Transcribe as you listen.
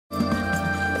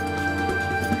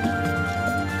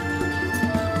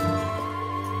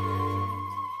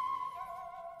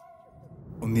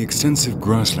On the extensive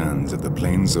grasslands of the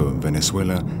plains of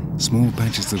Venezuela, small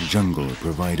patches of jungle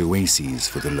provide oases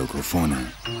for the local fauna.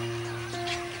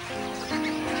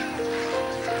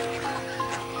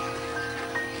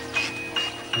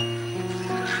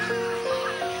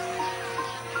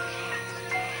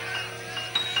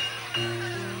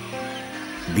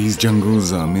 These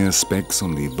jungles are mere specks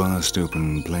on the vast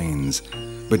open plains,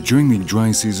 but during the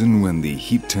dry season, when the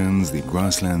heat turns the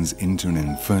grasslands into an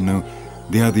inferno,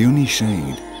 they are the only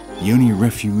shade, the only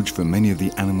refuge for many of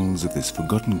the animals of this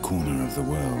forgotten corner of the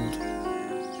world.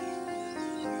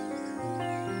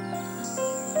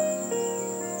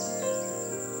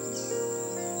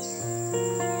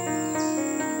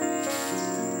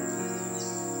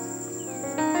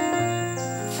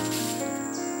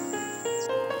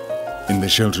 In the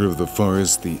shelter of the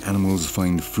forest, the animals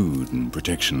find food and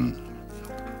protection.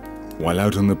 While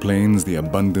out on the plains, the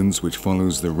abundance which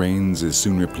follows the rains is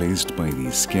soon replaced by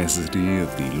the scarcity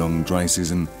of the long dry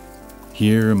season.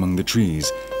 Here, among the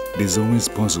trees, it is always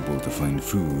possible to find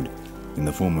food in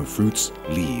the form of fruits,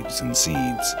 leaves, and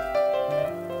seeds.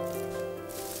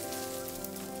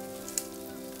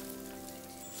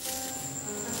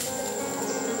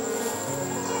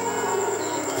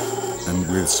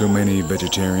 And with so many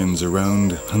vegetarians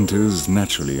around, hunters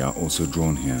naturally are also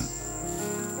drawn here.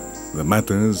 The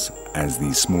matas, as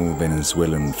the small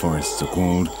Venezuelan forests are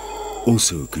called,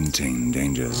 also contain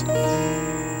dangers.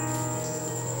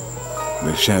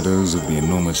 The shadows of the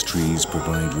enormous trees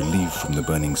provide relief from the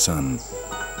burning sun,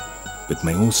 but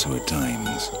may also at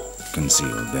times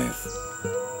conceal death.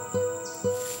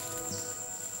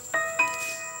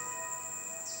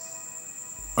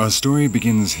 Our story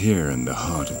begins here in the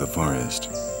heart of the forest.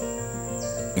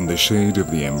 In the shade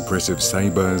of the impressive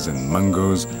saibas and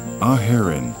mangoes, our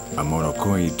heroine, a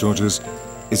morrocoi tortoise,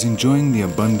 is enjoying the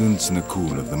abundance and the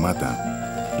cool of the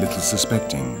mata, little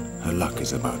suspecting her luck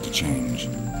is about to change.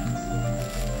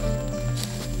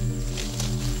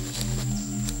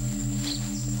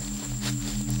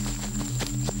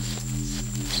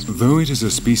 Though it is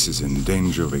a species in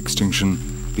danger of extinction,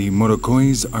 the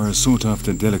morrocois are a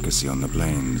sought-after delicacy on the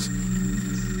plains.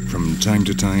 From time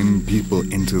to time, people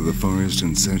enter the forest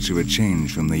in search of a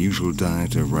change from their usual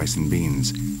diet of rice and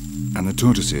beans, and the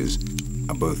tortoises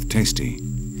are both tasty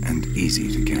and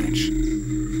easy to catch.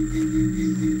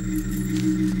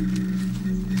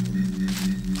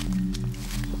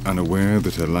 Unaware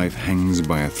that her life hangs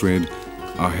by a thread,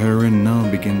 our heroine now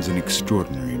begins an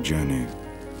extraordinary journey.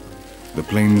 The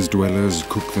plains dwellers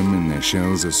cook them in their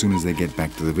shells as soon as they get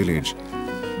back to the village.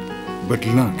 But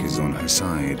luck is on her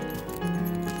side.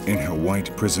 In her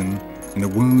white prison, in a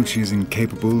world she is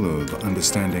incapable of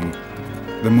understanding,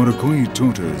 the morrocoi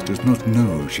tortoise does not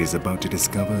know she is about to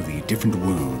discover the different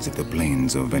worlds of the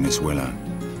plains of Venezuela.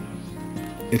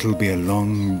 It'll be a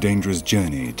long, dangerous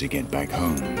journey to get back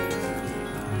home.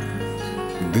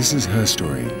 This is her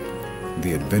story,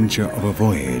 the adventure of a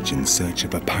voyage in search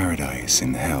of a paradise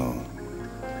in hell.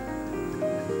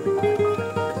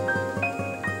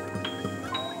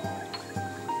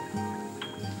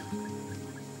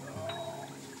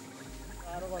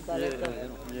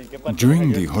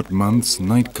 During the hot months,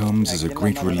 night comes as a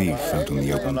great relief out on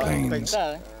the open plains.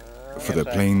 For the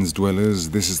plains dwellers,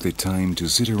 this is the time to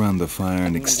sit around the fire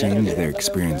and exchange their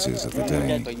experiences of the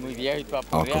day.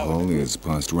 Alcohol is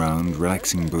passed round,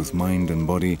 relaxing both mind and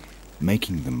body,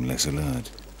 making them less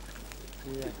alert.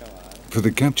 For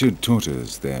the captured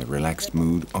tortoise, their relaxed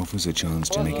mood offers a chance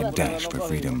to make a dash for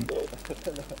freedom.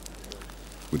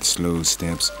 With slow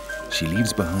steps, she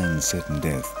leaves behind certain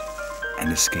death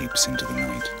and escapes into the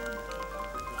night.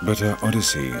 But her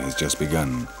odyssey has just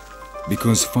begun,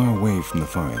 because far away from the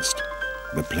forest,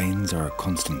 the plains are a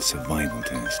constant survival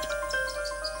test.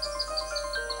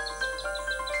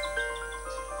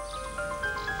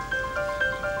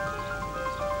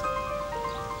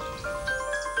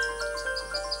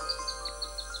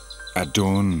 At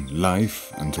dawn,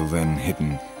 life, until then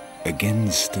hidden, again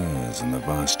stirs in the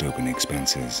vast open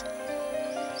expanses.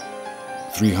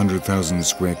 300,000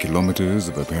 square kilometers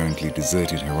of apparently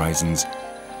deserted horizons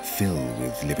fill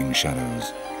with living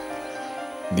shadows.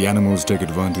 The animals take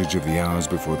advantage of the hours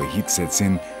before the heat sets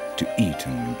in to eat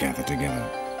and gather together.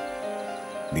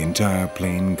 The entire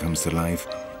plain comes to life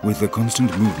with the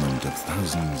constant movement of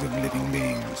thousands of living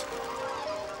beings.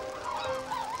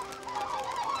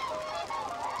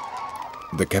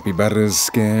 The capybaras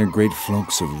scare great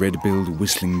flocks of red-billed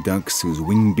whistling ducks whose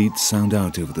wing beats sound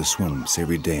out over the swamps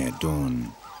every day at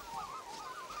dawn.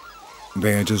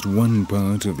 They are just one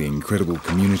part of the incredible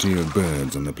community of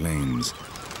birds on the plains,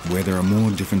 where there are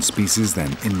more different species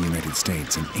than in the United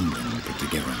States and England put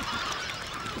together.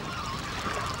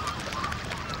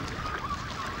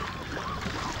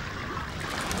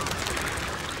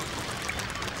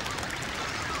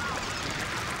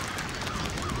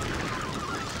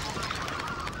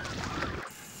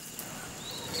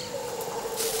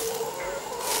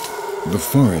 The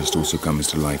forest also comes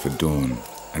to life at dawn,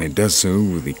 and it does so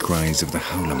with the cries of the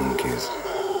howler monkeys.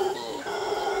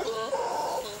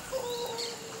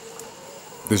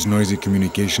 This noisy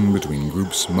communication between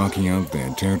groups marking out their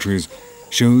territories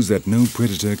shows that no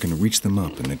predator can reach them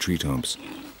up in the treetops.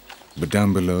 But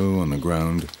down below on the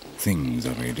ground, things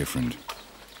are very different.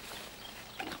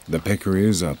 The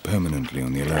peccaries are permanently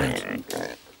on the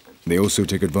alert. They also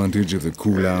take advantage of the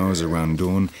cool hours around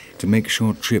dawn to make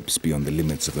short trips beyond the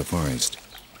limits of the forest.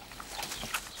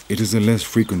 It is a less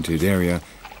frequented area,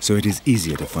 so it is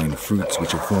easier to find fruits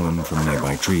which have fallen from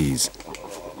nearby trees,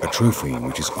 a trophy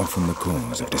which is often the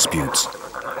cause of disputes.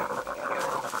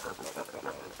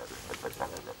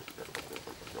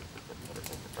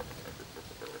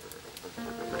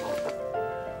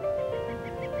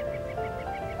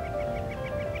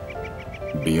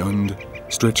 Beyond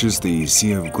stretches the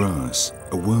sea of grass,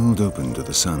 a world open to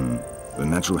the sun, the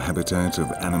natural habitat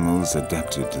of animals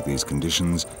adapted to these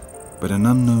conditions, but an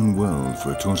unknown world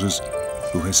for a tortoise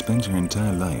who has spent her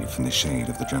entire life in the shade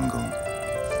of the jungle.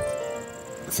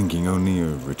 Thinking only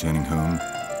of returning home,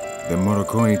 the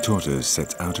Morrocoy tortoise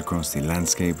sets out across the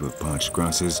landscape of parched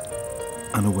grasses,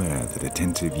 unaware that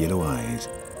attentive yellow eyes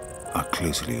are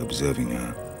closely observing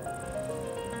her.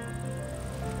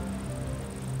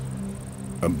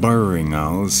 A burrowing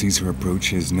owl sees her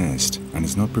approach his nest and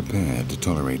is not prepared to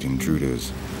tolerate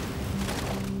intruders.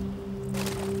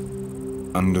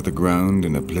 Under the ground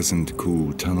in a pleasant,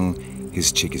 cool tunnel,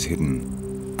 his chick is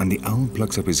hidden, and the owl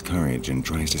plucks up his courage and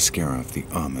tries to scare off the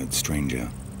armored stranger.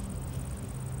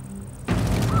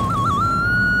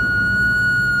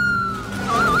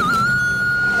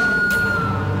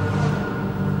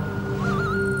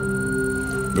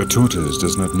 The tortoise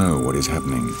does not know what is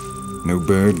happening. No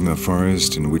bird in the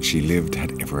forest in which she lived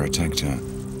had ever attacked her.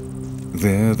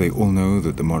 There they all know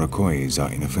that the morrocois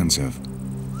are inoffensive.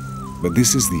 But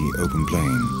this is the open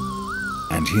plain,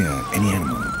 and here any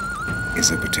animal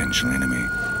is a potential enemy.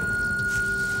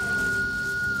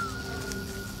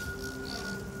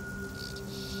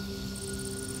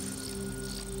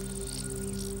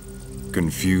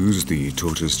 Confused, the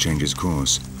tortoise changes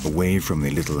course, away from the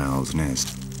little owl's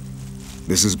nest.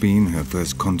 This has been her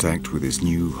first contact with this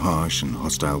new, harsh and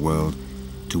hostile world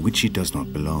to which she does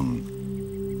not belong.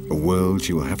 A world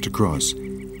she will have to cross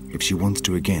if she wants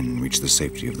to again reach the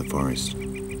safety of the forest.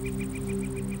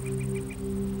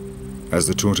 As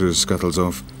the tortoise scuttles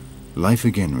off, life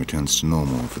again returns to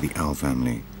normal for the owl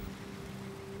family.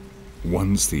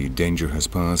 Once the danger has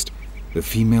passed, the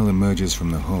female emerges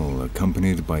from the hole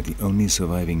accompanied by the only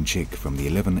surviving chick from the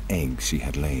 11 eggs she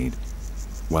had laid,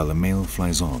 while the male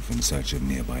flies off in search of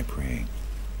nearby prey.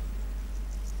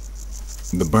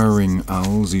 The burrowing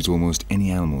owls eat almost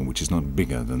any animal which is not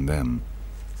bigger than them.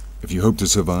 If you hope to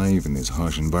survive in this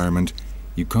harsh environment,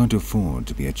 you can't afford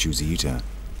to be a choosy eater,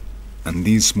 and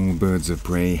these small birds of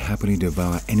prey happily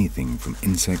devour anything from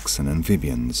insects and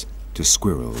amphibians to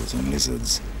squirrels and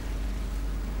lizards.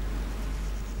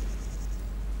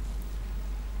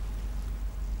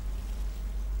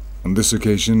 On this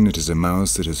occasion, it is a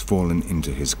mouse that has fallen into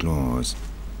his claws.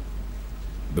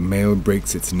 The male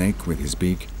breaks its neck with his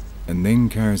beak and then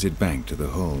carries it back to the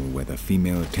hole where the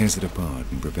female tears it apart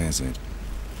and prepares it.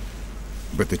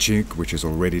 But the chick, which has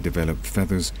already developed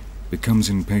feathers, becomes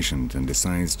impatient and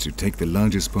decides to take the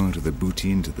largest part of the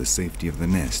booty into the safety of the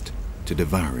nest to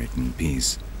devour it in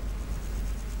peace.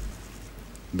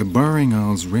 The burrowing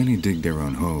owls rarely dig their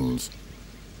own holes.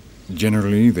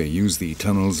 Generally, they use the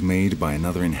tunnels made by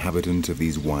another inhabitant of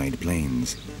these wide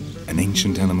plains, an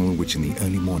ancient animal which in the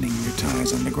early morning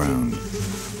retires underground.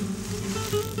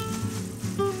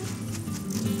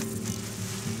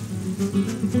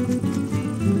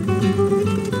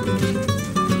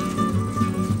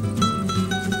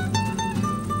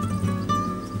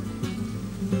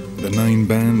 The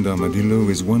nine-band armadillo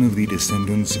is one of the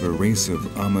descendants of a race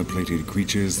of armor-plated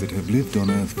creatures that have lived on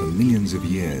Earth for millions of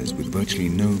years with virtually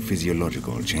no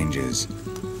physiological changes.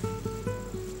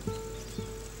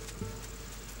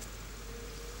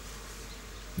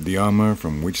 The armor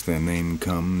from which their name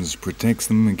comes protects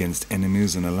them against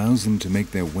enemies and allows them to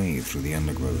make their way through the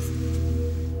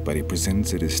undergrowth, but it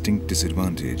presents a distinct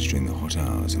disadvantage during the hot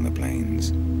hours on the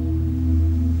plains.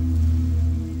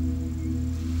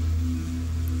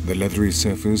 The leathery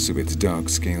surface of its dark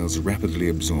scales rapidly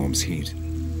absorbs heat.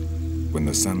 When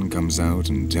the sun comes out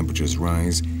and temperatures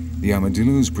rise, the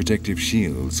armadillo's protective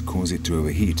shields cause it to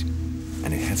overheat,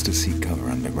 and it has to seek cover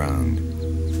underground.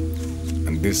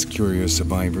 And this curious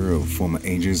survivor of former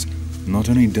ages not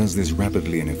only does this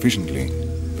rapidly and efficiently,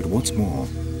 but what's more,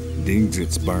 digs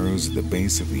its burrows at the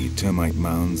base of the termite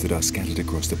mounds that are scattered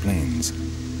across the plains,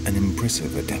 an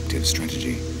impressive adaptive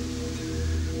strategy.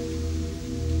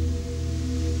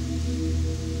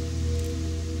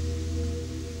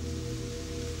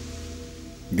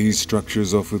 These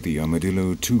structures offer the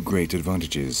armadillo two great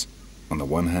advantages. On the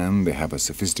one hand, they have a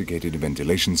sophisticated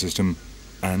ventilation system,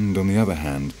 and on the other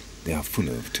hand, they are full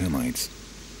of termites.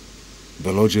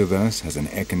 The lodger thus has an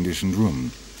air-conditioned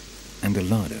room and a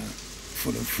larder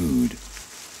full of food.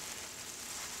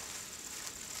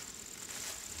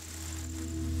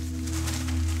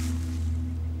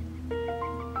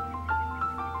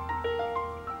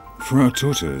 For our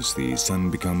tortoise, the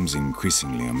sun becomes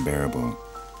increasingly unbearable.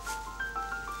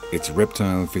 Its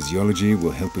reptile physiology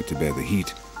will help it to bear the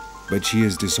heat, but she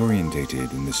is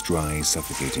disorientated in this dry,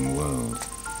 suffocating world.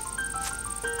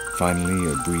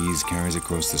 Finally, a breeze carries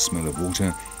across the smell of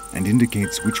water and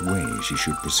indicates which way she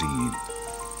should proceed.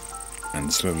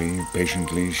 And slowly,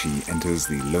 patiently, she enters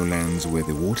the lowlands where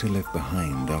the water left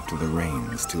behind after the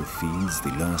rain still feeds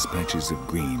the last patches of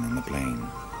green on the plain.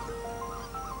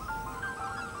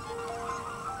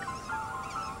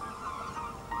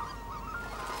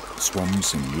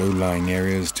 Swamps and low-lying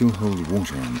areas still hold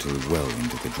water until well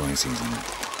into the dry season.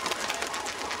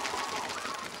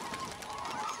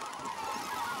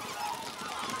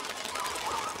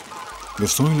 The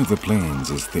soil of the plains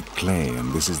is thick clay,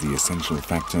 and this is the essential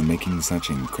factor making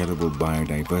such incredible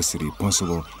biodiversity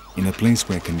possible in a place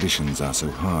where conditions are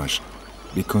so harsh,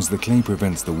 because the clay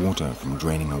prevents the water from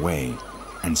draining away,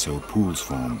 and so pools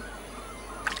form.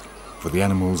 For the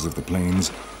animals of the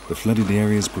plains, the flooded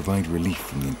areas provide relief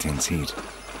from the intense heat.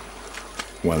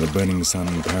 While the burning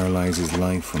sun paralyzes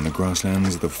life on the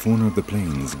grasslands, the fauna of the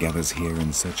plains gathers here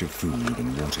in search of food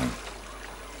and water.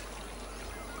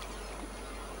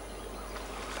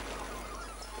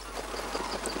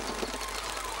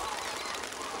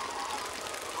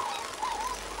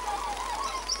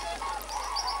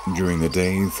 During the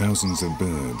day, thousands of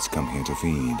birds come here to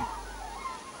feed.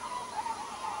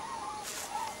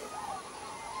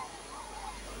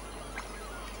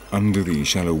 Under the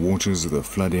shallow waters of the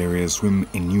flood area swim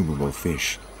innumerable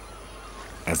fish.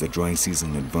 As the dry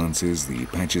season advances, the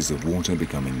patches of water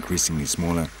become increasingly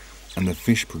smaller and the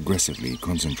fish progressively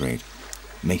concentrate,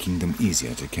 making them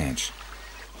easier to catch.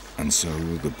 And so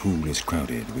the pool is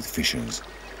crowded with fishers.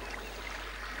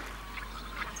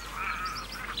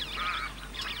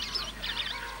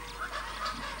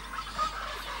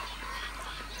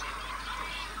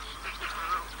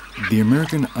 The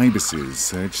American ibises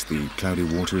search the cloudy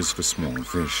waters for small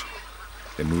fish.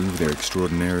 They move their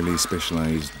extraordinarily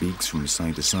specialized beaks from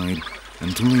side to side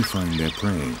until they find their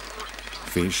prey,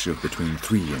 fish of between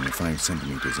 3 and 5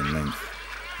 centimeters in length.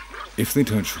 If they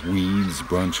touch weeds,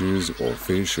 branches, or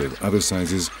fish of other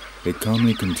sizes, they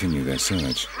calmly continue their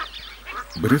search.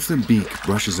 But if the beak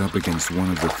brushes up against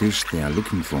one of the fish they are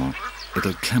looking for,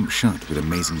 it'll clamp shut with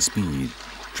amazing speed,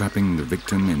 trapping the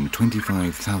victim in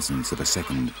 25 thousandths of a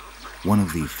second, one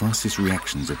of the fastest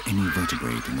reactions of any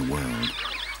vertebrate in the world.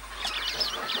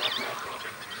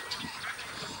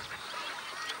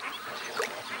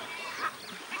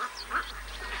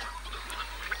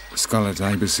 Scarlet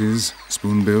ibises,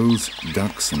 spoonbills,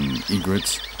 ducks and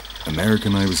egrets,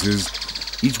 American ibises,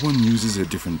 each one uses a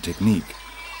different technique,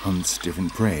 hunts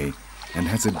different prey, and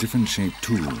has a different shaped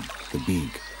tool, the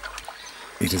beak.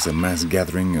 It is a mass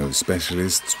gathering of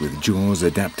specialists with jaws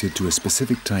adapted to a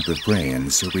specific type of prey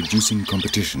and so reducing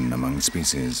competition among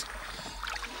species.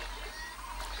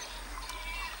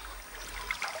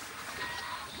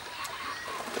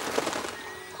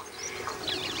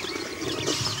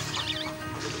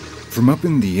 From up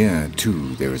in the air,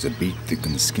 too, there is a beak that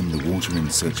can skim the water in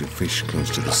search of fish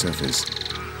close to the surface,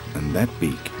 and that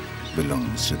beak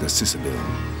belongs to the cicerbill.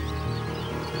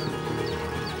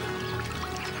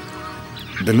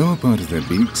 The lower part of their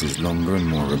beaks is longer and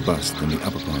more robust than the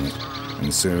upper part,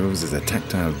 and serves as a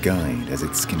tactile guide as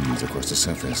it skims across the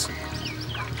surface.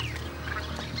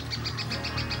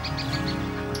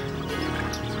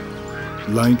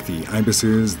 Like the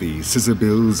ibises, the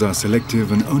cicerbills are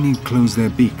selective and only close their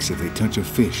beaks if they touch a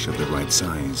fish of the right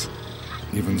size.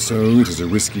 Even so, it is a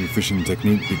risky fishing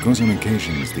technique because on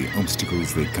occasions the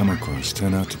obstacles they come across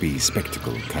turn out to be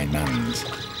spectacled caimans.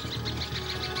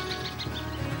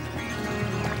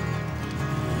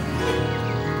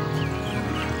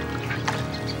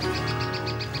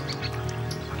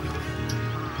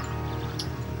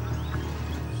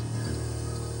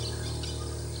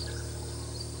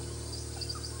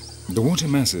 The water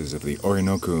masses of the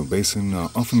Orinoco Basin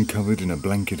are often covered in a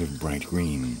blanket of bright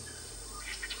green.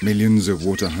 Millions of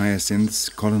water hyacinths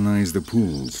colonize the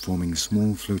pools, forming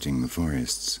small floating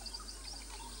forests.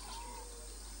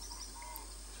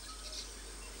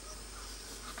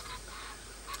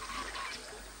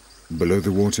 Below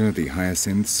the water, the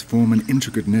hyacinths form an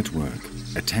intricate network,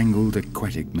 a tangled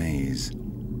aquatic maze.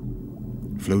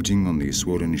 Floating on the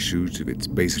swollen shoot of its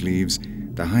base leaves,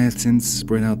 the hyacinths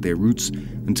spread out their roots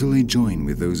until they join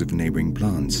with those of neighboring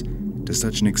plants, to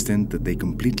such an extent that they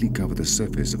completely cover the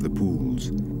surface of the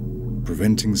pools,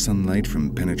 preventing sunlight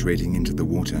from penetrating into the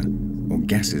water or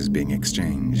gases being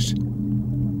exchanged.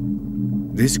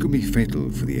 This could be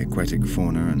fatal for the aquatic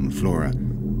fauna and flora,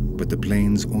 but the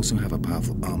plains also have a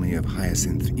powerful army of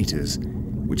hyacinth eaters,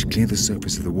 which clear the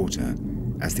surface of the water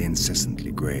as they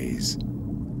incessantly graze.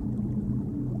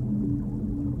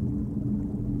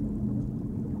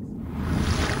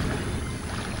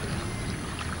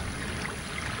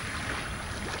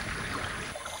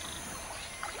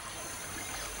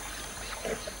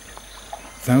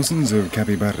 Thousands of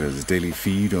capybaras daily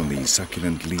feed on the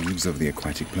succulent leaves of the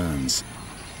aquatic plants.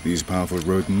 These powerful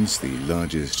rodents, the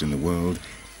largest in the world,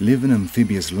 live an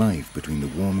amphibious life between the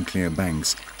warm, clear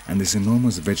banks and this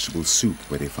enormous vegetable soup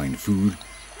where they find food,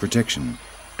 protection,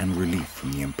 and relief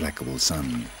from the implacable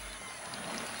sun.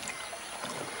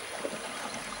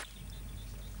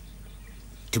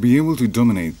 To be able to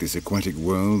dominate this aquatic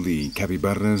world, the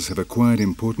capybaras have acquired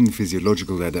important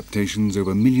physiological adaptations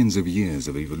over millions of years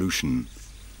of evolution.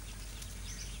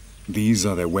 These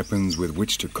are their weapons with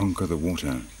which to conquer the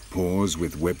water, paws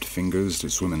with webbed fingers to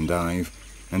swim and dive,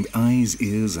 and eyes,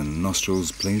 ears, and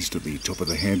nostrils placed at the top of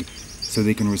the head so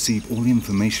they can receive all the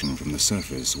information from the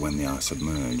surface when they are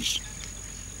submerged.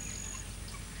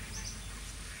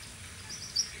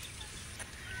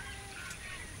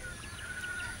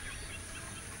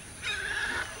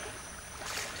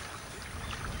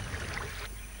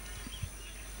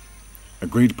 A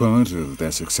great part of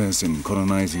their success in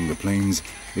colonizing the plains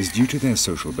is due to their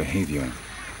social behavior.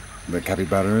 The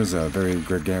capybaras are very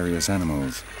gregarious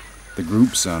animals. The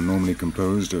groups are normally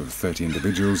composed of 30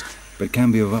 individuals, but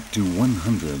can be of up to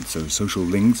 100, so social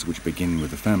links which begin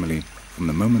with the family from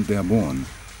the moment they are born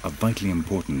are vitally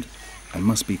important and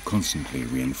must be constantly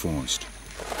reinforced.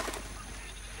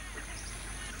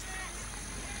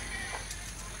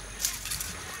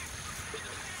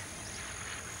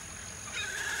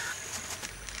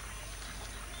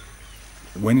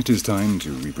 When it is time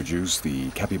to reproduce,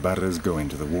 the capybaras go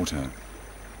into the water.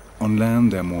 On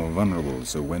land, they're more vulnerable,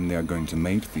 so when they are going to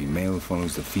mate, the male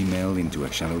follows the female into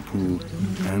a shallow pool,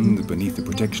 and beneath the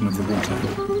protection of the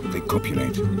water, they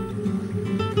copulate.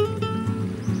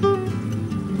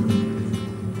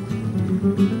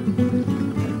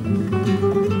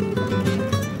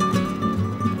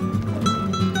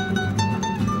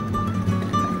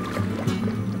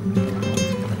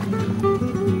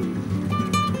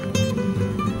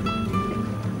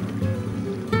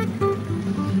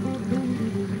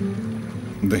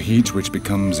 The heat, which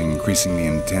becomes increasingly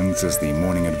intense as the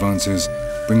morning advances,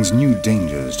 brings new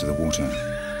dangers to the water.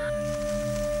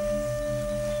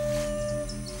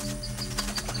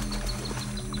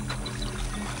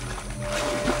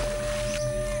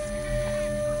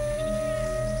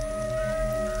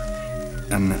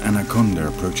 An anaconda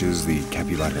approaches the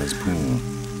capybara's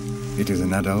pool. It is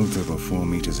an adult over 4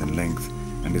 meters in length,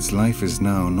 and its life is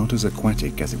now not as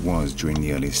aquatic as it was during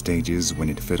the early stages when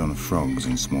it fed on frogs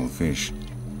and small fish.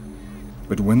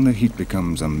 But when the heat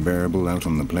becomes unbearable out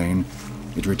on the plain,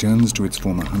 it returns to its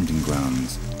former hunting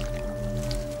grounds.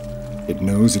 It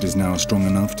knows it is now strong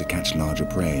enough to catch larger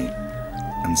prey,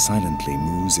 and silently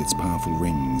moves its powerful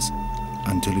rings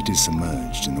until it is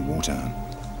submerged in the water.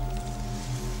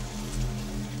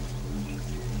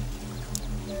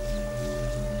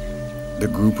 The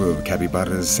group of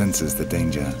capybaras senses the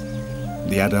danger.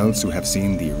 The adults who have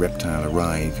seen the reptile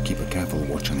arrive keep a careful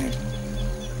watch on it.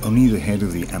 Only the head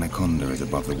of the anaconda is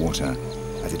above the water,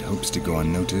 as it hopes to go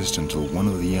unnoticed until one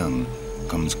of the young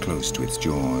comes close to its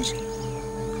jaws.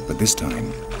 But this time,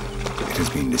 it has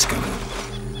been discovered.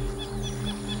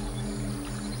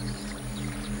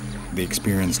 The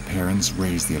experienced parents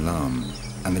raise the alarm,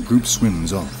 and the group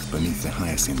swims off beneath the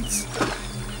hyacinths.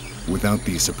 Without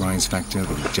the surprise factor,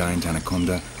 the giant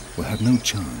anaconda will have no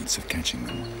chance of catching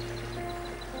them.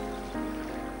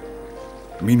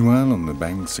 Meanwhile, on the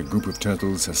banks, a group of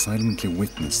turtles has silently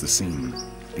witnessed the scene,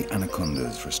 the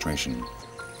anaconda's frustration.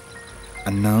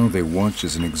 And now they watch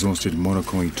as an exhausted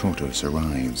morrocoi tortoise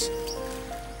arrives.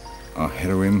 Our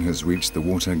heroine has reached the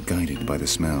water guided by the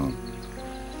smell.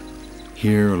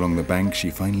 Here, along the bank, she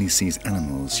finally sees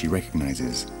animals she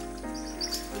recognizes.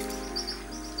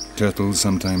 Turtles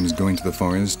sometimes go into the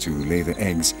forest to lay their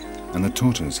eggs, and the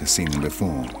tortoise has seen them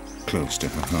before, close to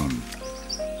her home.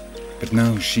 But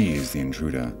now she is the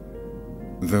intruder.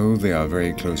 Though they are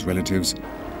very close relatives,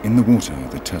 in the water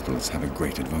the turtles have a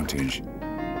great advantage.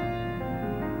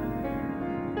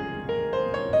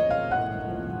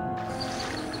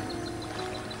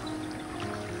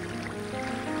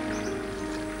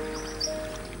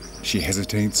 She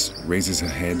hesitates, raises her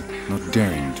head, not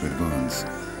daring to advance.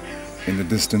 In the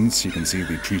distance, you can see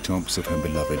the treetops of her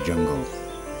beloved jungle,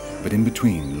 but in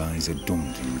between lies a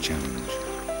daunting challenge.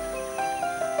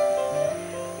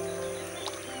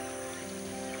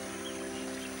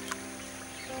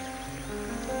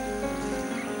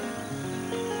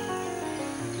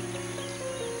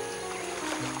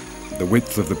 The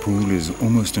width of the pool is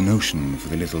almost an ocean for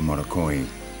the little morrocoi,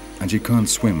 and she can't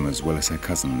swim as well as her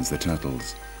cousins, the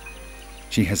turtles.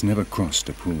 She has never crossed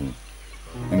a pool.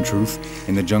 In truth,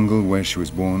 in the jungle where she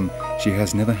was born, she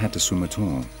has never had to swim at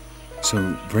all.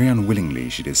 So, very unwillingly,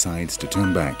 she decides to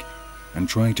turn back and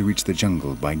try to reach the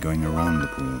jungle by going around the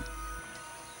pool.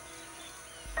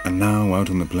 And now, out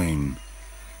on the plain,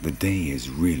 the day is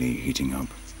really heating up.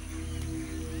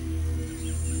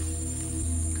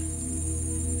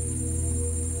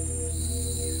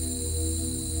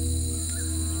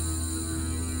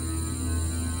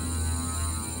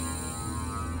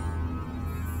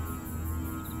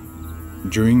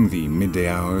 During the midday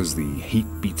hours, the heat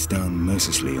beats down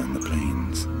mercilessly on the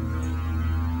plains.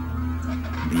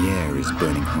 The air is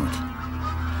burning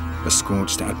hot. A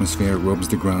scorched atmosphere robs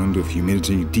the ground of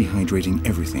humidity, dehydrating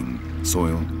everything: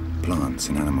 soil, plants,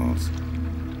 and animals.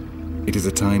 It is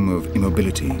a time of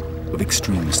immobility, of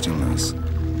extreme stillness.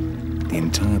 The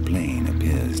entire plain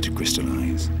appears to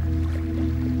crystallize.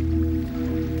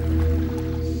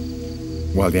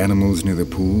 While the animals near the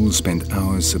pool spend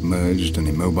hours submerged and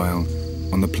immobile,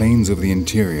 on the plains of the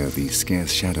interior, the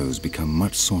scarce shadows become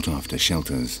much sought-after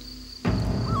shelters.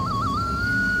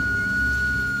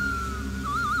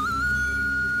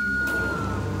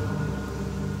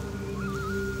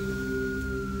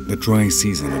 The dry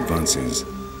season advances,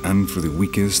 and for the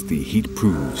weakest, the heat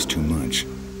proves too much.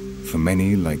 For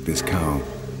many, like this cow,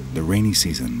 the rainy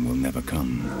season will never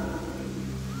come.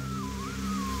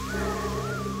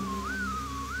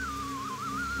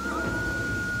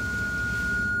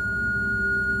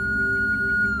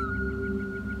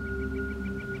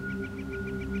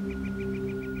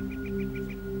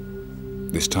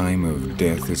 This time of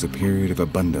death is a period of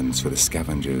abundance for the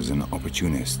scavengers and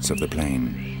opportunists of the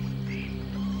plain.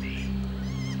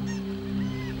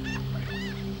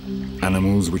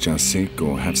 Animals which are sick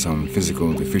or have some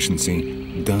physical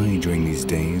deficiency die during these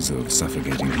days of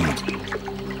suffocating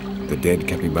heat. The dead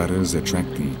capybaras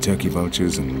attract the turkey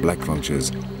vultures and black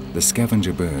vultures, the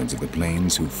scavenger birds of the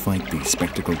plains who fight the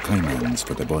spectacled caimans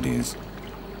for their bodies.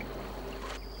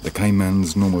 The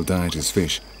caiman's normal diet is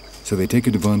fish, so they take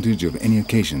advantage of any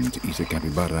occasion to eat a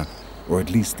capybara, or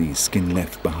at least the skin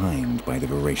left behind by the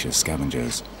voracious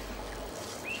scavengers.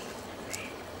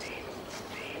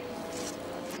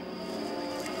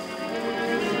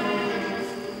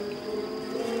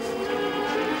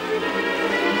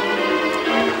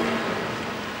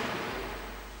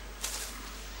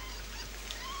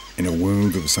 In a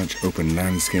world of such open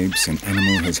landscapes, an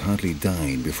animal has hardly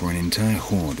died before an entire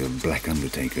horde of black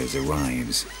undertakers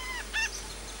arrives.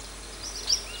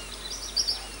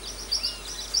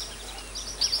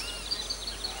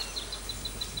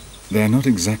 They are not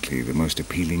exactly the most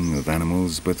appealing of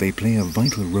animals, but they play a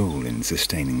vital role in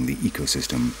sustaining the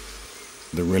ecosystem.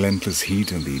 The relentless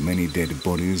heat and the many dead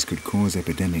bodies could cause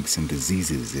epidemics and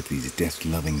diseases if these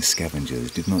death-loving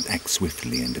scavengers did not act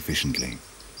swiftly and efficiently.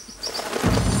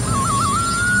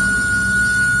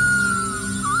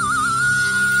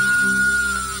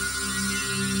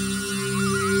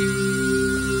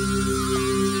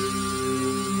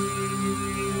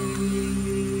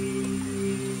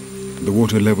 The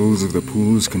water levels of the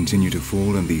pools continue to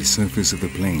fall and the surface of the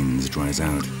plains dries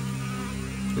out.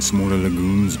 The smaller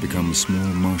lagoons become small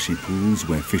marshy pools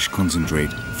where fish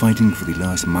concentrate, fighting for the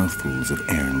last mouthfuls of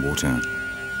air and water.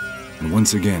 And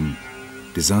once again,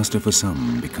 disaster for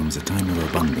some becomes a time of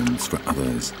abundance for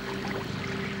others.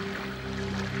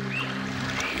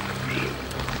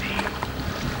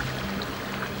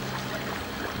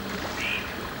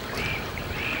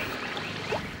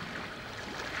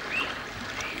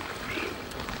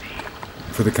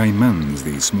 For the caimans,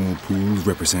 these small pools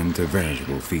represent a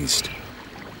veritable feast.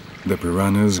 The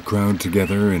piranhas crowd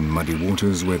together in muddy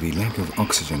waters where the lack of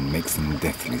oxygen makes them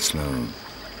deathly slow.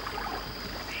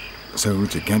 So,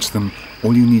 to catch them,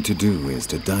 all you need to do is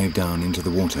to dive down into the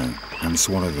water and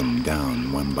swallow them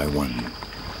down one by one.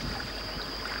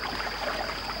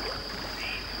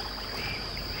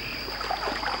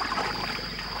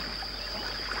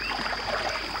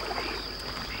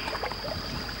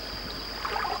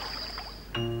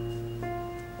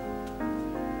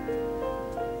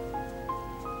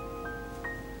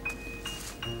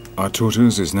 Our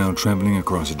tortoise is now traveling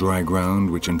across dry ground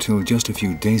which until just a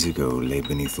few days ago lay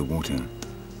beneath the water.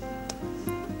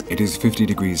 It is 50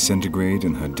 degrees centigrade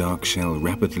and her dark shell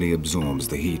rapidly absorbs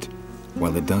the heat,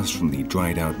 while the dust from the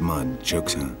dried out mud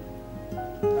chokes her.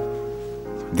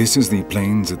 This is the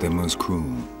plains at their most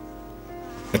cruel.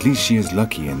 At least she is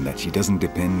lucky in that she doesn't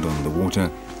depend on the water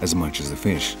as much as the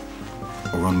fish,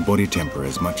 or on body temper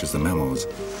as much as the mammals.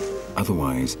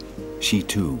 Otherwise, she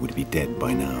too would be dead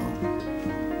by now.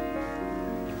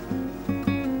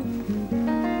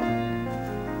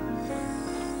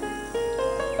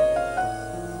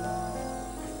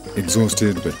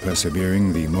 Exhausted but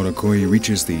persevering, the morrocoi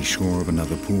reaches the shore of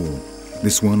another pool,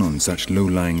 this one on such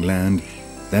low-lying land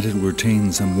that it will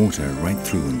retain some water right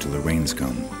through until the rains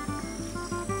come.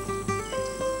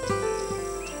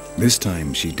 This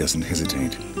time she doesn't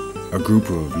hesitate. A group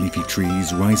of leafy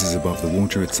trees rises above the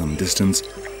water at some distance,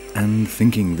 and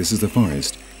thinking this is the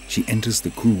forest, she enters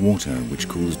the cool water which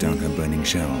cools down her burning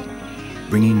shell,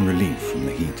 bringing relief from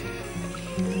the heat.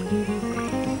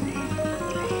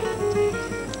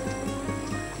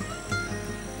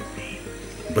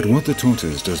 But what the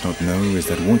tortoise does not know is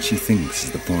that what she thinks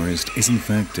is the forest is in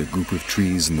fact a group of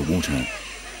trees in the water,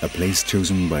 a place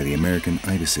chosen by the American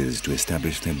ibises to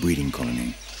establish their breeding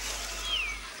colony.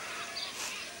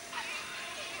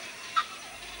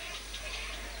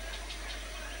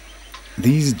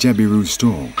 These Jabiru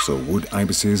storks, or wood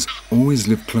ibises, always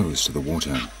live close to the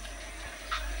water.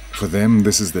 For them,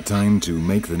 this is the time to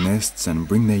make the nests and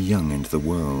bring their young into the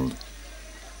world.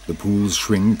 The pools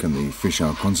shrink and the fish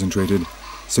are concentrated,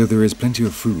 so there is plenty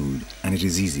of food and it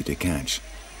is easy to catch.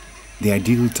 The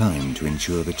ideal time to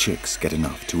ensure the chicks get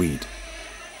enough to eat.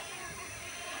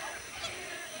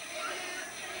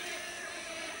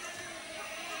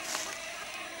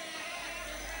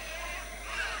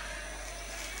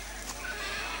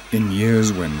 In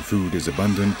years when food is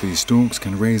abundant, the storks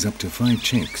can raise up to 5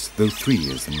 chicks, though 3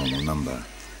 is the normal number.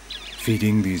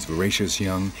 Feeding these voracious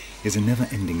young is a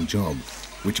never-ending job,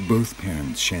 which both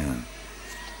parents share.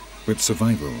 But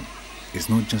survival is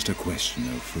not just a question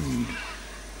of food.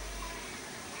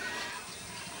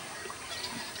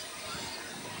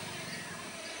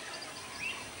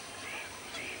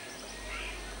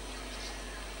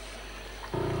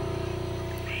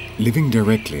 Living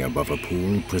directly above a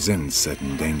pool presents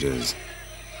certain dangers.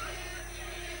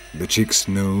 The chicks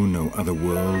know no other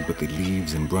world but the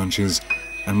leaves and branches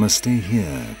and must stay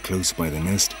here close by the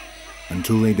nest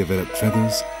until they develop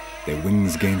feathers, their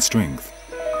wings gain strength,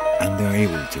 and they're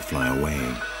able to fly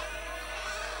away.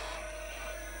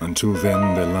 Until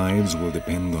then, their lives will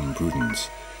depend on prudence.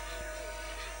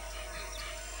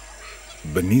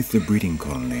 Beneath the breeding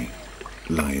colony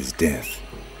lies death.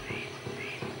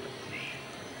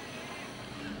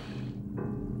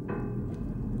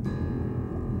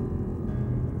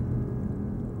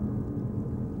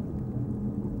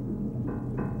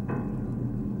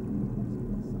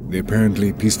 The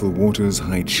apparently peaceful waters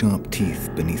hide sharp teeth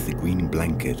beneath the green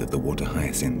blanket of the water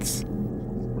hyacinths.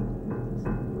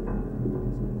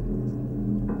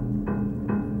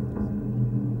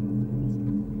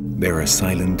 They're a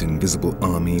silent, invisible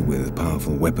army with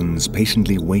powerful weapons,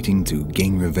 patiently waiting to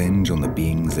gain revenge on the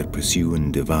beings that pursue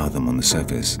and devour them on the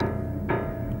surface.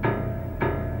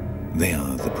 They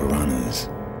are the piranhas.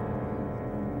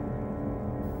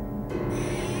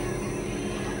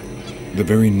 The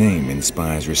very name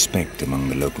inspires respect among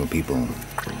the local people.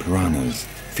 Piranhas,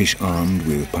 fish armed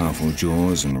with powerful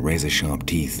jaws and razor-sharp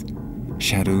teeth,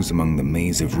 shadows among the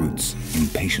maze of roots,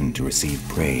 impatient to receive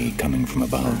prey coming from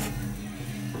above.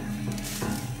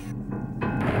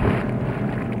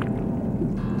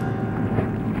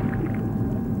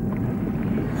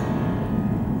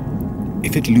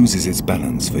 If it loses its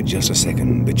balance for just a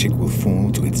second, the chick will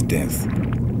fall to its death.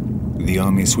 The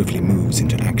army swiftly moves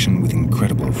into action with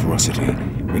incredible ferocity,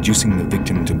 reducing the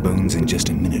victim to bones in just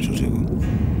a minute or two.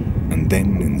 And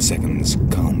then, in seconds,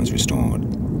 calm is restored.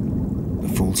 The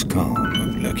false calm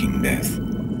of lurking death.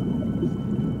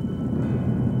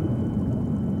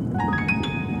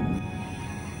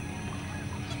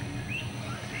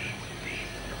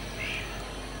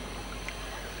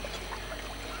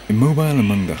 Immobile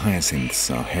among the hyacinths,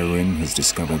 our heroine has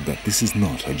discovered that this is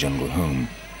not her jungle home,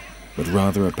 but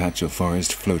rather a patch of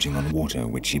forest floating on water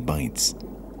which she bites.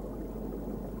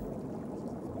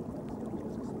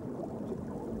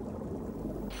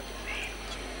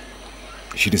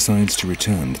 She decides to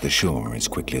return to the shore as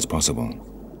quickly as possible.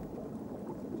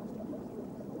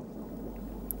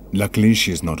 Luckily,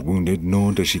 she is not wounded,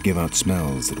 nor does she give out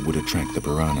smells that would attract the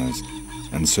piranhas,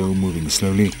 and so, moving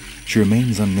slowly, she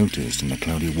remains unnoticed in the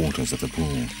cloudy waters of the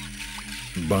pool.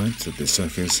 But at the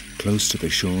surface, close to the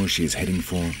shore she is heading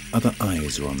for, other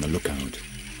eyes are on the lookout.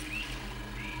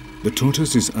 The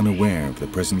tortoise is unaware of the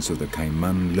presence of the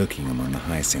caiman lurking among the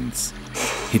hyacinths.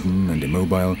 Hidden and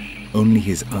immobile, only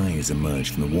his eyes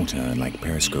emerge from the water like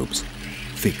periscopes,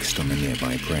 fixed on the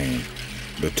nearby prey.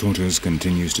 The tortoise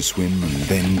continues to swim, and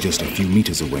then, just a few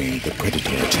meters away, the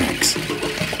predator attacks.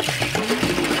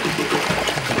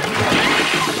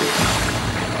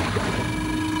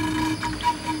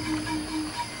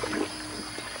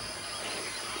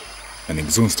 An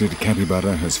exhausted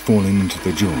capybara has fallen into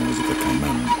the jaws of the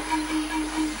caiman.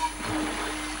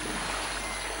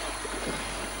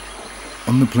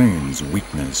 On the plains,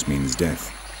 weakness means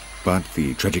death, but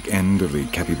the tragic end of the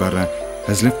capybara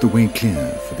has left the way clear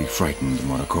for the frightened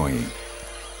morrocoi.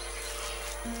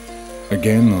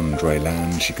 Again on dry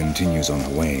land, she continues on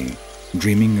her way,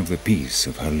 dreaming of the peace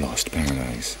of her lost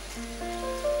paradise.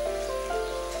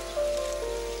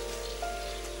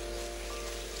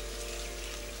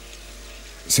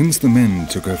 Since the men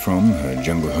took her from her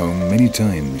jungle home, many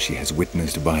times she has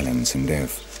witnessed violence and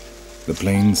death. The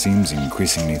plain seems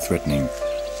increasingly threatening,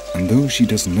 and though she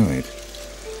doesn't know it,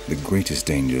 the greatest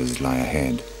dangers lie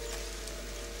ahead.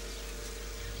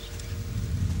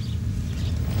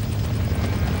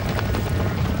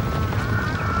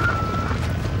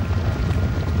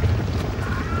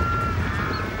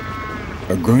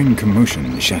 A growing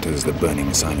commotion shatters the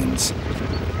burning silence.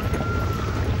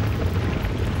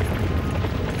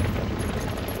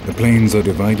 The plains are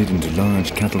divided into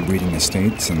large cattle breeding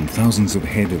estates, and thousands of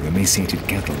head of emaciated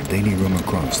cattle daily roam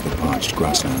across the parched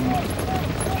grassland.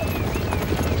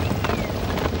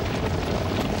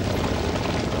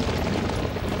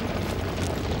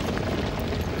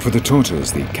 For the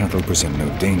tortoise, the cattle present no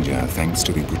danger thanks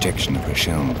to the protection of her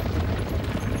shell.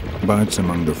 But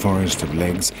among the forest of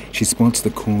legs, she spots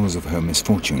the cause of her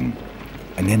misfortune,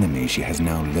 an enemy she has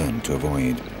now learned to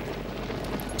avoid.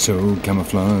 So,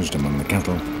 camouflaged among the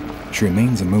cattle, she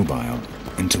remains immobile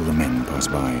until the men pass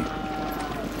by.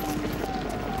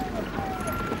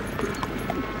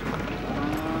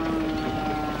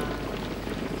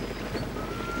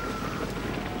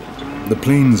 The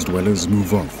plains dwellers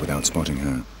move off without spotting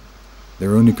her.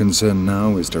 Their only concern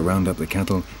now is to round up the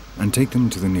cattle and take them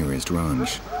to the nearest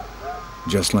ranch.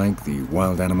 Just like the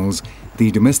wild animals,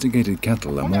 the domesticated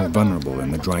cattle are more vulnerable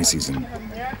in the dry season.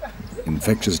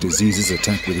 Infectious diseases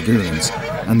attack with virulence,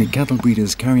 and the cattle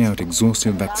breeders carry out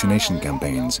exhaustive vaccination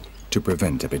campaigns to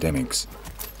prevent epidemics.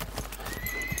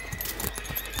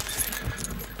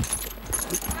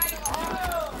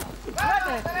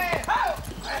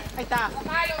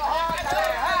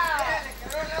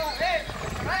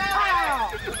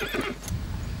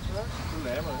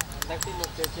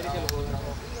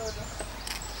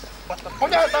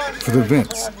 For the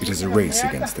vets, it is a race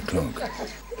against the clock.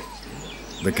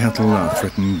 The cattle are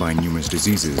threatened by numerous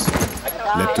diseases: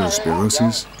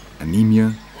 leptospirosis,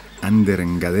 anemia, and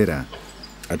derengadera,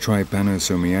 a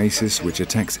trypanosomiasis which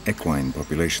attacks equine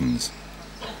populations.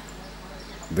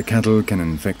 The cattle can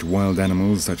infect wild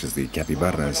animals such as the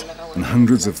capybaras, and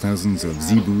hundreds of thousands of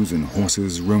zebus and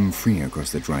horses roam free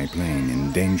across the dry plain,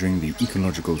 endangering the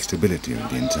ecological stability of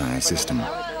the entire system.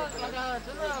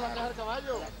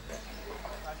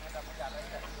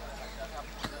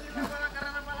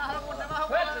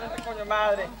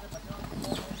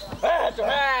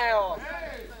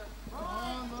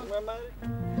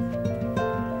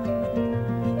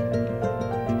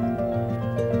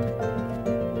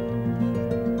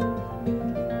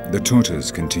 The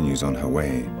tortoise continues on her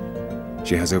way.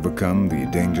 She has overcome the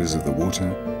dangers of the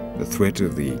water, the threat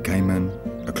of the caiman,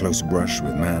 a close brush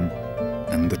with man,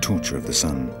 and the torture of the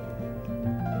sun.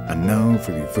 And now,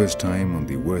 for the first time on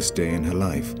the worst day in her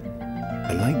life,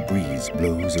 a light breeze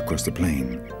blows across the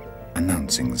plain,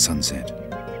 announcing the sunset.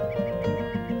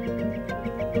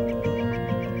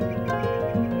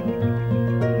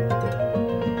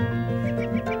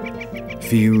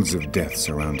 Fields of death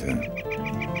surround her.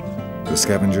 The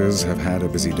scavengers have had a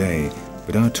busy day,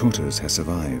 but our tortoise has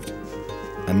survived.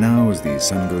 And now, as the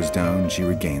sun goes down, she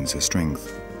regains her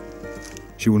strength.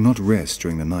 She will not rest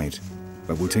during the night,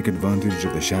 but will take advantage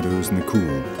of the shadows and the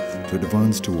cool to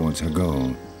advance towards her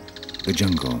goal, the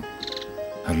jungle,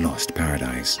 her lost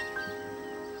paradise.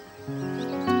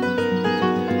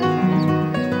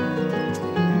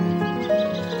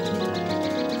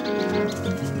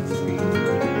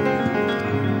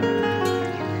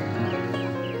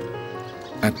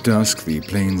 At dusk, the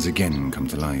plains again come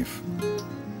to life.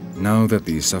 Now that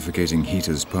the suffocating heat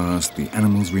has passed, the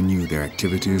animals renew their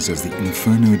activities as the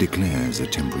inferno declares a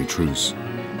temporary truce.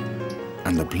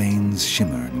 And the plains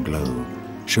shimmer and glow,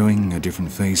 showing a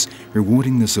different face,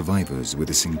 rewarding the survivors with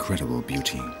this incredible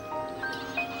beauty.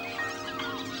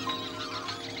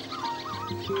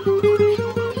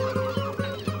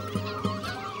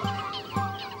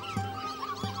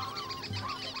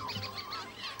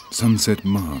 Sunset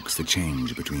marks the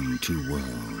change between two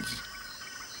worlds.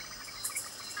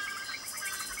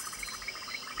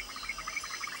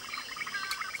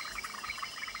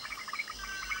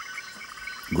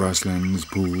 Grasslands,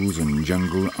 pools, and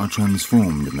jungle are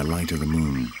transformed in the light of the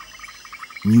moon.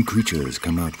 New creatures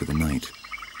come out with the night,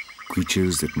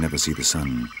 creatures that never see the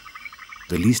sun,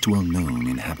 the least well-known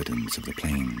inhabitants of the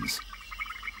plains.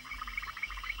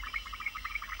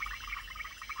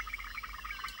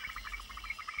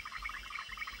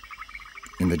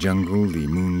 In the jungle, the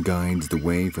moon guides the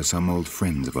way for some old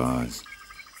friends of ours.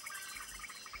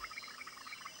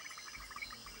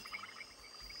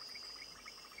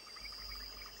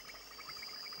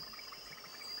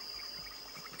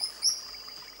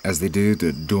 As they did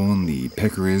at dawn, the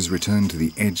peccaries return to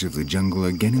the edge of the jungle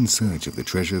again in search of the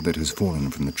treasure that has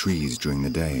fallen from the trees during the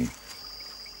day.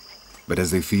 But as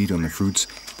they feed on the fruits,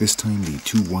 this time the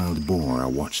two wild boar are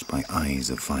watched by eyes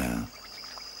of fire.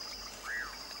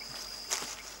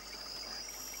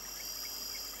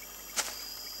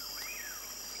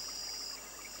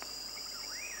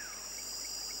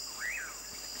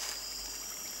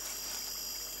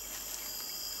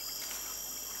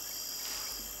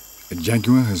 A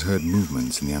jaguar has heard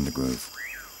movements in the undergrowth.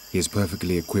 He is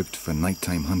perfectly equipped for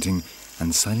nighttime hunting,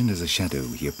 and silent as a shadow,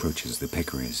 he approaches the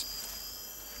peccaries.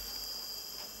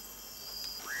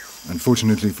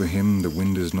 Unfortunately for him, the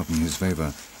wind is not in his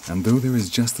favor, and though there is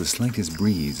just the slightest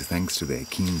breeze, thanks to their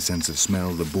keen sense of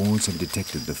smell, the boars have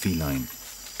detected the feline,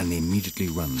 and they immediately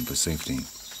run for safety.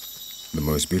 The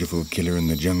most beautiful killer in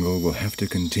the jungle will have to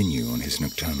continue on his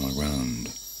nocturnal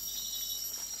round.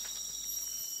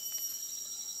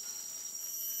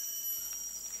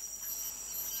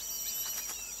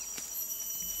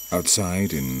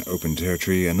 Outside, in open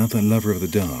territory, another lover of the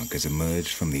dark has emerged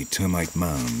from the termite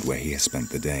mound where he has spent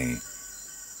the day.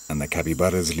 And the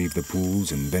capybaras leave the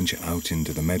pools and venture out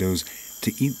into the meadows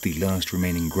to eat the last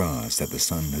remaining grass that the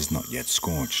sun has not yet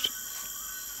scorched.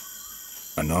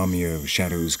 An army of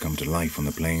shadows come to life on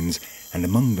the plains, and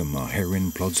among them our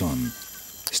heroine plods on,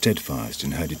 steadfast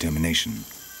in her determination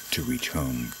to reach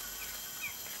home.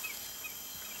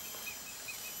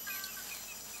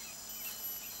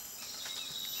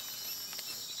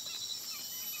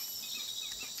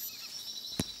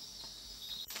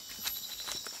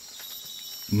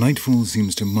 Nightfall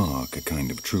seems to mark a kind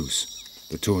of truce.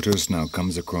 The tortoise now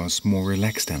comes across more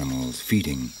relaxed animals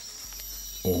feeding,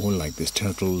 or like this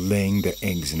turtle laying their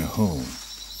eggs in a hole,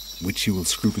 which she will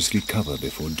scrupulously cover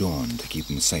before dawn to keep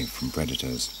them safe from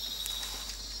predators.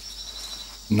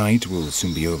 Night will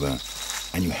soon be over,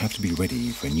 and you have to be ready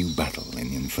for a new battle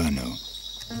in the inferno.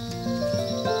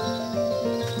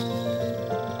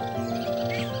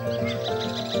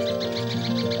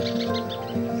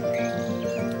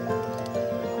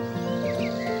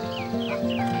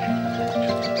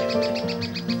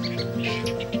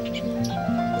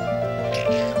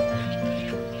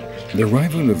 The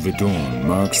arrival of the dawn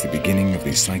marks the beginning of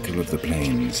the cycle of the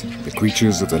plains. The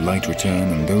creatures of the light return,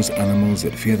 and those animals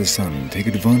that fear the sun take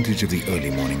advantage of the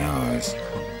early morning hours.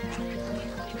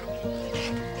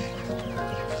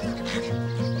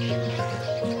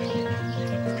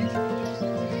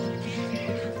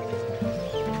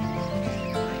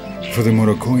 For the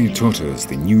morrocoi tortoise,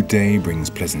 the new day brings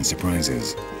pleasant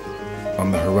surprises.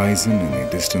 On the horizon, in the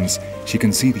distance, she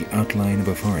can see the outline of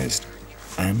a forest,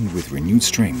 and with renewed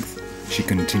strength, she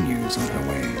continues on her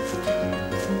way.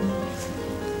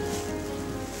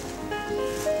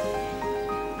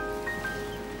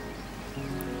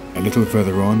 A little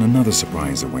further on, another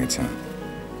surprise awaits her.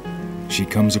 She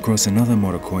comes across another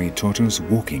morrocoi tortoise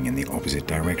walking in the opposite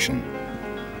direction.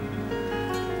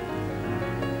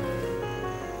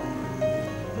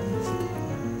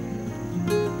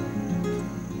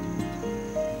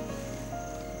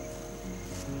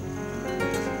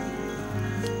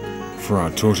 For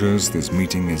our tortoise, this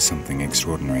meeting is something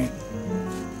extraordinary.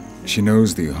 She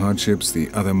knows the hardships the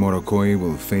other morrocoi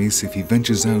will face if he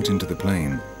ventures out into the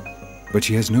plain, but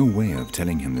she has no way of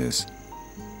telling him this.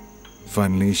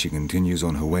 Finally, she continues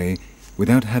on her way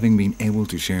without having been able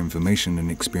to share information and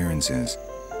experiences.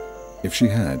 If she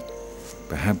had,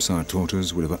 perhaps our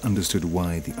tortoise would have understood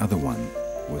why the other one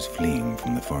was fleeing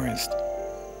from the forest.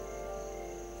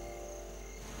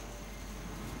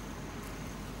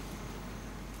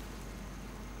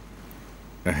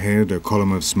 Ahead, a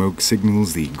column of smoke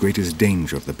signals the greatest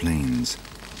danger of the plains.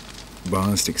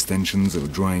 Vast extensions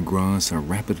of dry grass are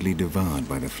rapidly devoured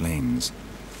by the flames,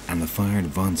 and the fire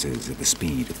advances at the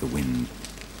speed of the wind.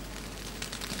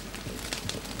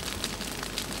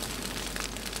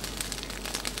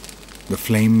 The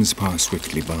flames pass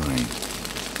swiftly by.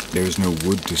 There is no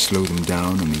wood to slow them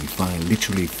down, and the fire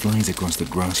literally flies across the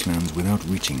grasslands without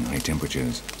reaching high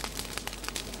temperatures.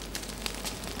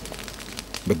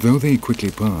 But though they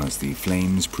quickly pass, the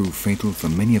flames prove fatal for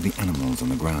many of the animals on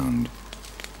the ground.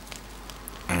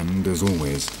 And, as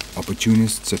always,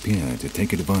 opportunists appear to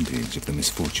take advantage of the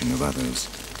misfortune of others.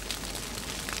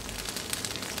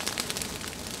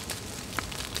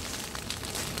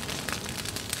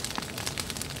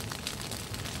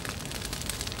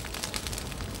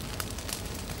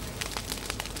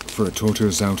 For a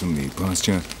tortoise out in the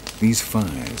pasture, these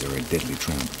fires are a deadly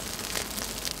trap.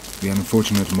 The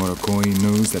unfortunate morrocoi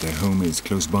knows that her home is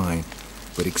close by,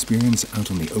 but experience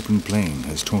out on the open plain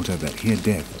has taught her that here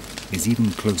death is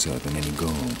even closer than any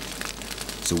goal.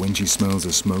 So when she smells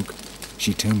the smoke,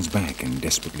 she turns back and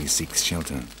desperately seeks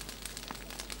shelter.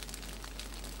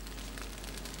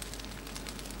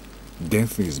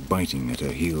 Death is biting at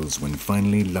her heels when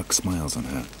finally luck smiles on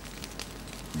her.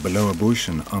 Below a bush,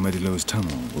 an armadillo's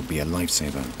tunnel will be a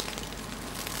lifesaver.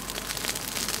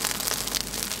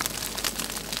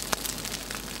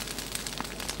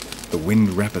 The wind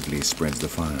rapidly spreads the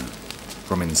fire.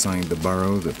 From inside the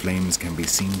burrow, the flames can be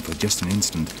seen for just an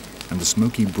instant, and the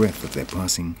smoky breath of their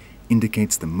passing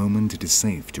indicates the moment it is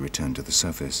safe to return to the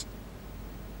surface.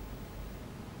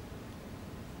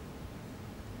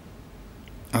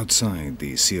 Outside,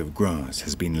 the sea of grass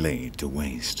has been laid to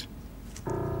waste.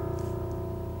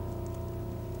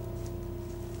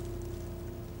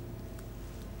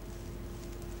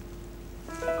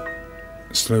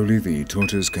 Slowly, the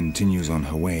tortoise continues on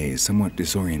her way, somewhat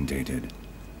disorientated.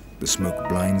 The smoke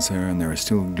blinds her, and there are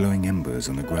still glowing embers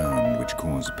on the ground which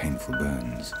cause painful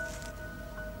burns.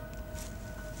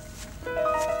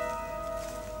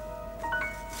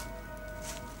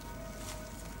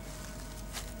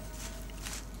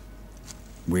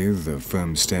 With a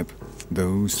firm step,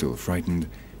 though still frightened,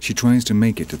 she tries to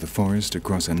make it to the forest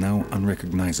across a now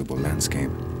unrecognizable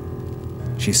landscape.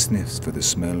 She sniffs for the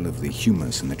smell of the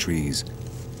humus in the trees,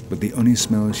 but the only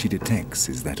smell she detects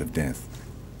is that of death.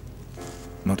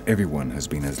 Not everyone has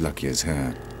been as lucky as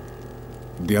her.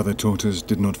 The other tortoise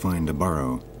did not find a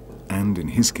burrow, and in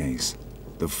his case,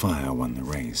 the fire won the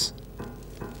race.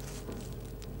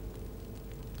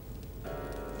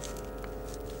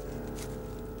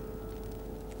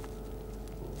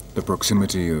 The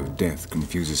proximity of death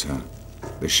confuses her.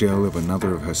 The shell of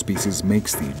another of her species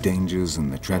makes the dangers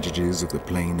and the tragedies of the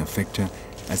plain affect her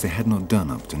as they had not done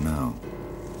up to now.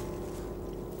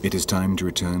 It is time to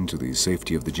return to the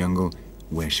safety of the jungle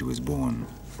where she was born.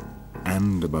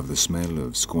 And above the smell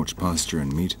of scorched pasture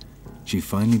and meat, she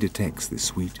finally detects the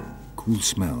sweet, cool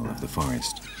smell of the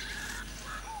forest.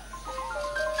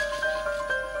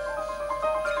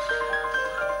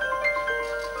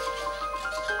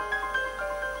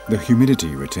 The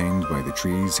humidity retained by the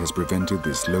trees has prevented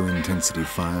this low-intensity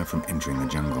fire from entering the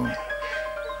jungle.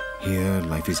 Here,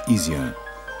 life is easier,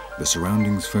 the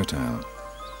surroundings fertile,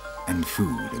 and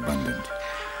food abundant.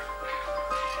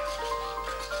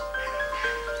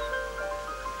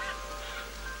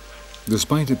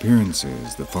 Despite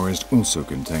appearances, the forest also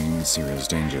contains serious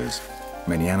dangers.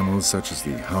 Many animals, such as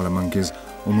the howler monkeys,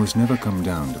 almost never come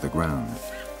down to the ground.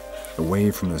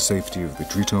 Away from the safety of the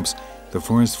treetops, the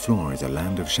forest floor is a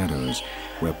land of shadows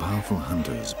where powerful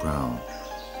hunters prowl.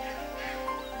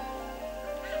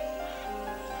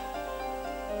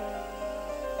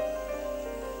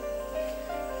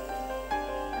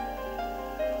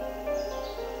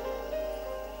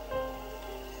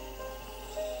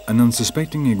 An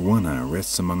unsuspecting iguana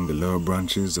rests among the lower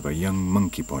branches of a young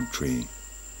monkey pod tree.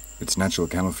 Its natural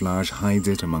camouflage hides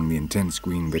it among the intense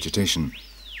green vegetation,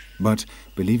 but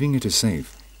believing it is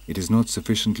safe, it is not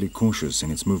sufficiently cautious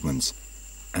in its movements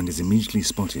and is immediately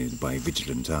spotted by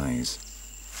vigilant eyes.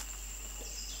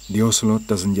 The ocelot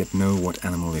doesn't yet know what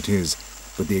animal it is,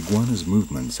 but the iguana's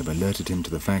movements have alerted him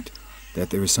to the fact that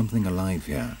there is something alive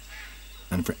here,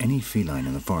 and for any feline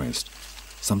in the forest,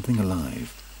 something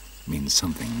alive means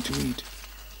something to eat.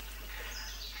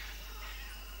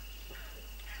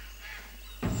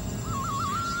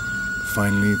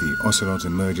 Finally, the ocelot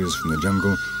emerges from the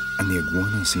jungle and the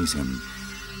iguana sees him.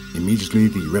 Immediately,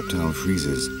 the reptile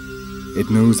freezes. It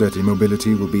knows that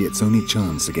immobility will be its only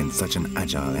chance against such an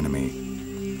agile enemy.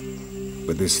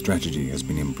 But this strategy has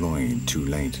been employed too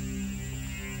late.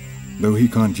 Though he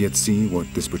can't yet see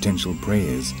what this potential prey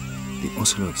is, the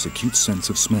ocelot's acute sense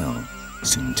of smell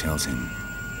soon tells him.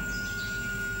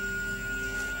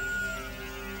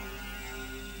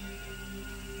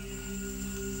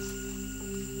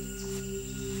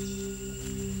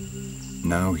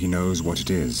 Now he knows what it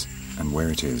is and where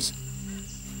it is,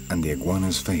 and the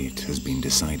iguana's fate has been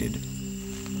decided.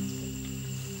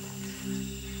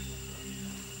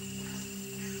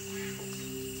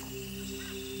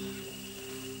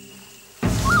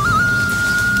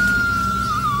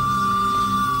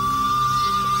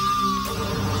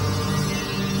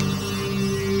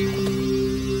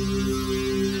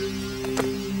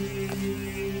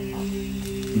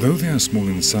 they are small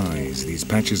in size, these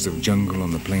patches of jungle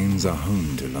on the plains are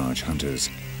home to large hunters.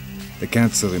 The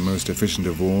cats are the most efficient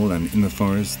of all, and in the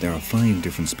forest there are 5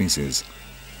 different species.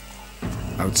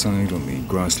 Outside on the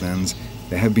grasslands,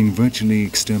 they have been virtually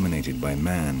exterminated by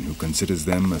man, who considers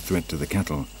them a threat to the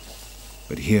cattle.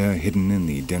 But here, hidden in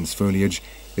the dense foliage,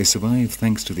 they survive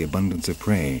thanks to the abundance of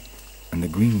prey and the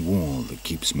green wall that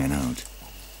keeps men out.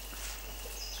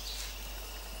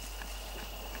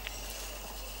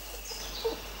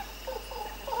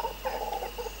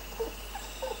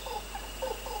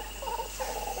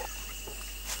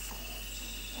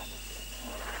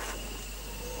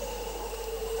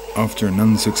 After an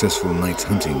unsuccessful night's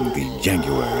hunting, the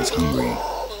jaguar is hungry.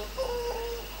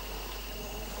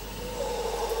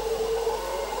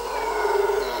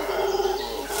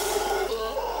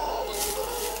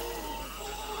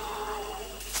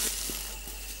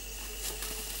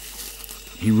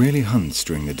 He rarely hunts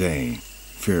during the day.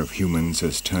 Fear of humans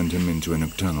has turned him into a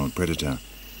nocturnal predator.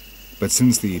 But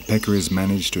since the peccaries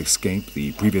managed to escape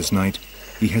the previous night,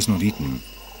 he has not eaten,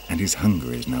 and his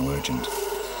hunger is now urgent.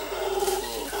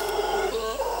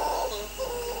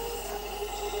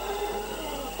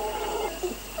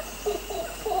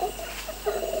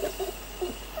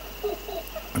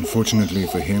 Unfortunately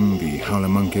for him, the howler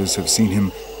monkeys have seen him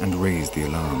and raised the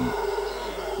alarm.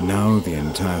 Now the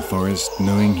entire forest,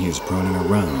 knowing he is prowling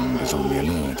around, is on the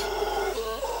alert.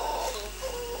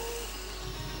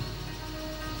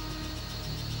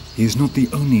 He is not the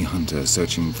only hunter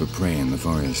searching for prey in the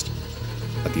forest.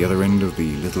 At the other end of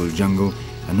the little jungle,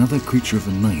 another creature of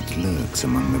the night lurks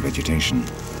among the vegetation.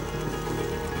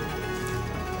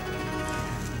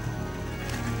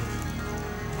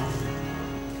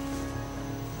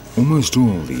 Almost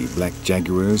all the black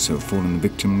jaguars have fallen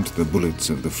victim to the bullets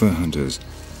of the fur hunters,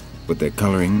 but their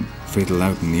coloring, fatal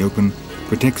out in the open,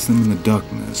 protects them in the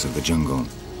darkness of the jungle.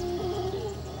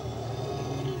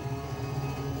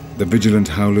 The vigilant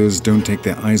howlers don't take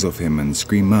their eyes off him and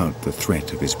scream out the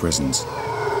threat of his presence.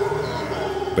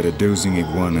 But a dozing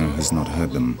iguana has not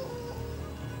heard them.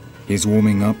 He is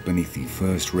warming up beneath the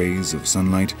first rays of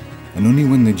sunlight, and only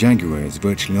when the jaguar is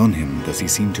virtually on him does he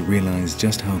seem to realize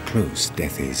just how close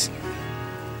death is.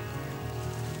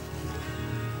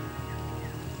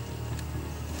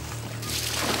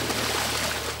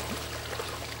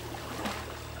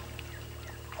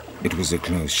 It was a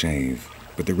close shave,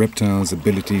 but the reptile's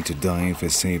ability to dive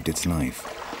has saved its life.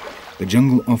 The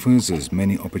jungle offers as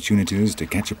many opportunities to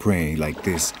catch a prey like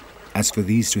this as for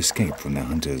these to escape from their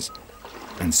hunters,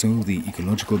 and so the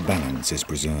ecological balance is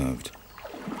preserved.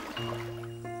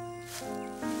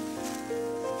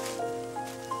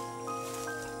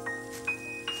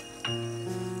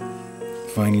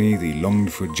 Finally, the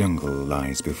longed-for jungle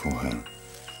lies before her.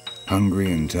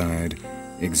 Hungry and tired,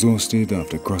 exhausted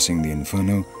after crossing the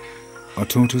inferno, our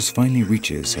tortoise finally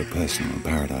reaches her personal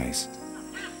paradise.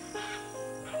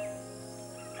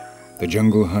 The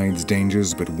jungle hides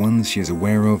dangers, but ones she is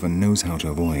aware of and knows how to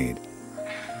avoid.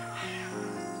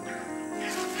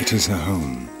 It is her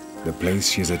home, the place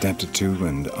she has adapted to,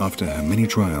 and after her many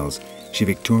trials, she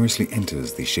victoriously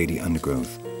enters the shady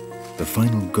undergrowth, the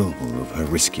final goal of her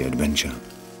risky adventure.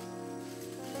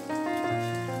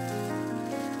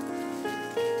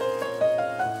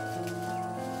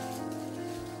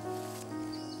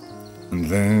 And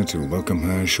there, to welcome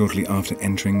her shortly after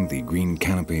entering the green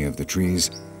canopy of the trees,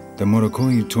 the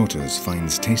morrocoi tortoise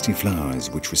finds tasty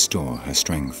flowers which restore her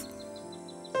strength.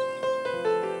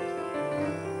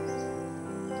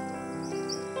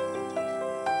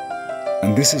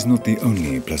 And this is not the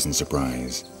only pleasant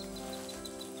surprise.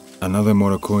 Another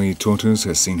morrocoi tortoise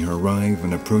has seen her arrive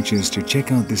and approaches to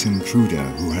check out this intruder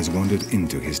who has wandered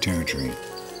into his territory.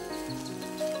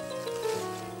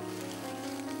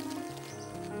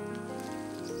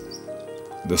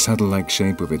 The saddle-like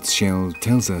shape of its shell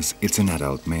tells us it's an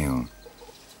adult male,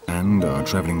 and our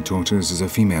traveling tortoise is a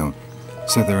female,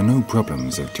 so there are no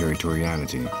problems of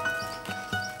territoriality.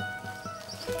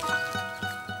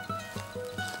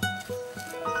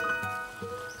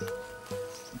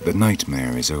 The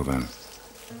nightmare is over.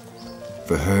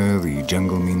 For her, the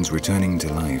jungle means returning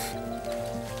to life.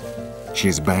 She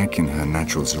is back in her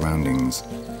natural surroundings,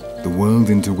 the world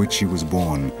into which she was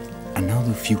born, and now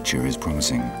the future is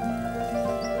promising.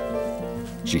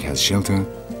 She has shelter,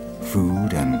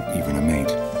 food, and even a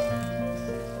mate.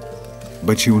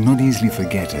 But she will not easily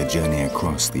forget her journey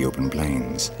across the open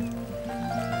plains.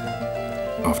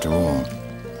 After all,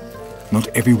 not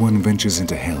everyone ventures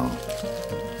into hell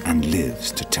and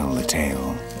lives to tell the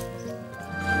tale.